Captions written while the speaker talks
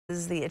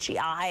the itchy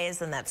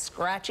eyes and that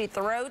scratchy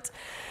throat.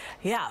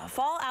 Yeah,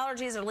 fall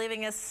allergies are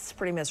leaving us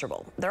pretty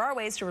miserable. There are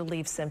ways to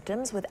relieve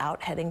symptoms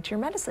without heading to your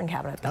medicine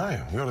cabinet, though.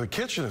 Oh, go to the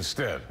kitchen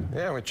instead.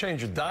 Yeah, we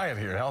change your diet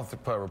here. Health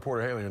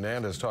reporter Haley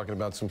Hernandez talking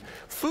about some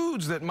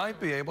foods that might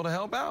be able to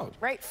help out.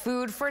 Right,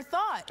 food for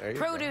thought.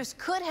 Produce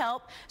could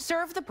help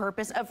serve the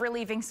purpose of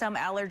relieving some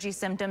allergy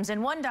symptoms.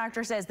 And one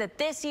doctor says that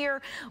this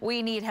year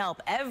we need help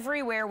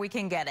everywhere we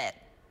can get it.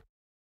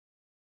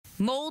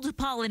 Mold,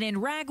 pollen,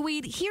 and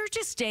ragweed here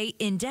to stay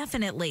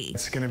indefinitely.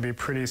 It's going to be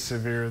pretty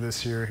severe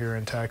this year here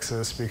in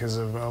Texas because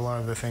of a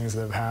lot of the things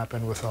that have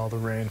happened with all the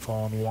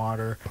rainfall and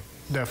water.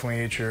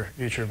 Definitely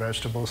eat your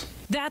vegetables.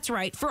 That's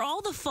right. For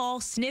all the fall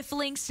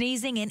sniffling,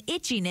 sneezing, and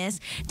itchiness,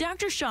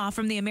 Dr. Shah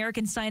from the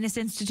American Sinus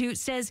Institute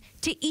says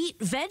to eat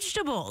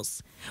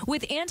vegetables.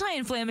 With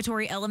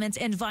anti-inflammatory elements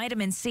and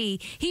vitamin C,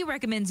 he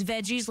recommends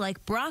veggies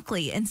like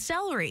broccoli and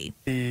celery.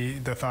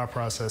 The thought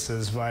process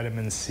is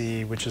vitamin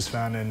C, which is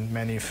found in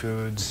many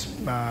foods,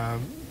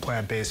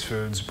 plant-based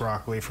foods.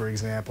 Broccoli, for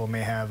example,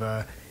 may have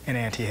an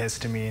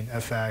antihistamine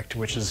effect,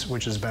 which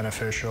is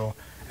beneficial.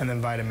 And then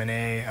vitamin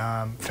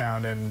A,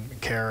 found in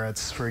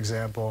carrots, for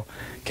example,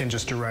 can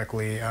just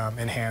directly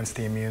enhance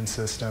the immune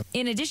system.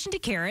 In addition to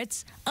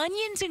carrots,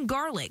 onions and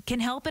garlic can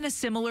help in a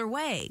similar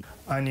way.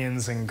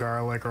 Onions and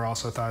garlic are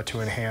also thought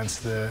to enhance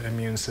the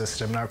immune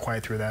system, not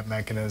quite through that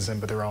mechanism,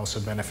 but they're also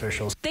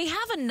beneficial. They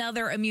have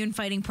another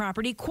immune-fighting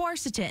property,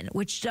 quercetin,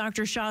 which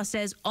Dr. Shah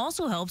says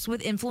also helps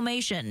with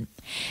inflammation.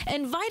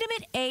 And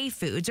vitamin A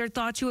foods are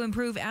thought to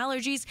improve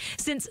allergies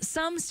since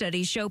some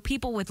studies show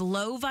people with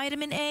low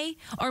vitamin A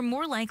are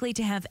more likely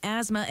to have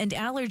asthma and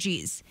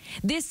allergies.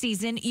 This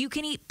season, you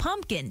can eat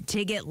pumpkin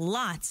to get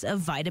lots of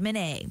vitamin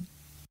A.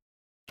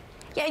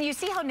 Yeah, and you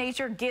see how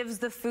nature gives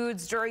the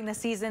foods during the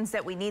seasons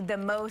that we need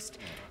them most.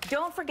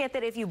 Don't forget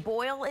that if you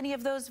boil any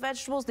of those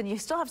vegetables, then you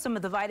still have some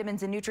of the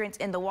vitamins and nutrients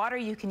in the water.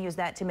 You can use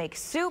that to make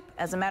soup.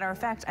 As a matter of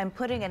fact, I'm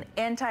putting an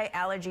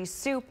anti-allergy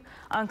soup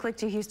on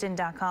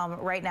click2houston.com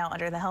right now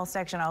under the health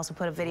section. I also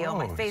put a video on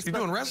my Facebook.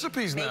 You're doing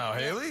recipes now,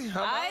 Haley.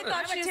 How about I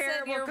thought you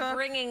said you're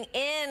bringing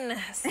in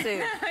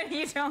soup.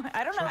 You don't.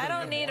 I don't know. I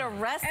don't need a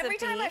recipe. Every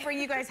time I bring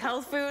you guys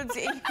health foods,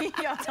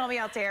 y'all tell me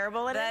how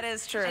terrible it is. That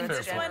is true. And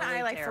this one,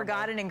 I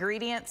forgot an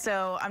ingredient,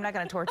 so I'm not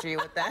going to torture you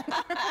with that.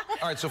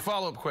 All right, so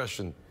follow-up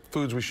question.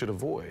 Foods we should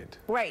avoid.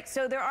 Right,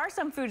 so there are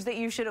some foods that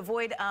you should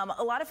avoid.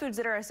 A lot of foods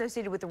that are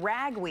associated with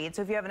ragweed.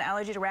 So if you have an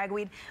allergy to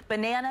ragweed,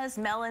 bananas,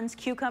 melons,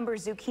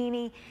 cucumbers,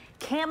 zucchini,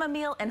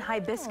 chamomile, and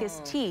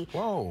hibiscus tea.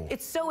 Whoa.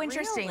 It's so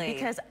interesting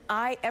because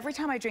every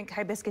time I drink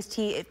hibiscus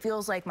tea, it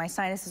feels like my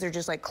sinuses are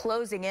just like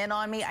closing in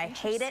on me. I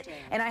hate it,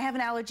 and I have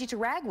an allergy to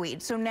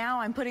ragweed. So now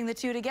I'm putting the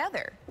two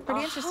together.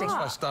 Pretty interesting.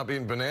 I stopped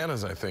eating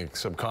bananas, I think,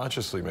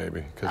 subconsciously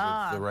maybe, because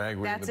of the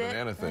ragweed and the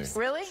banana thing.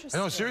 Really?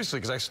 No, seriously,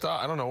 because I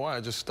stopped. I don't know why.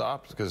 I just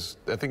stopped because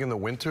I think in the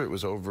winter it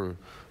was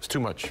too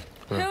much.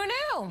 Who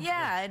knew?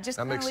 Yeah, it just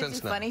kind of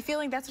leaves you funny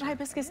feeling. That's what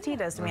hibiscus tea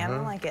does to me. I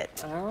don't like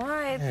it. All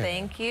right,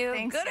 thank you.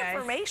 Thanks, Good guys.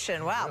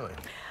 information. Wow. Really?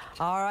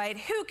 All right,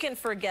 who can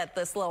forget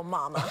this little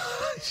mama?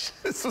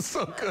 This is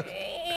so good.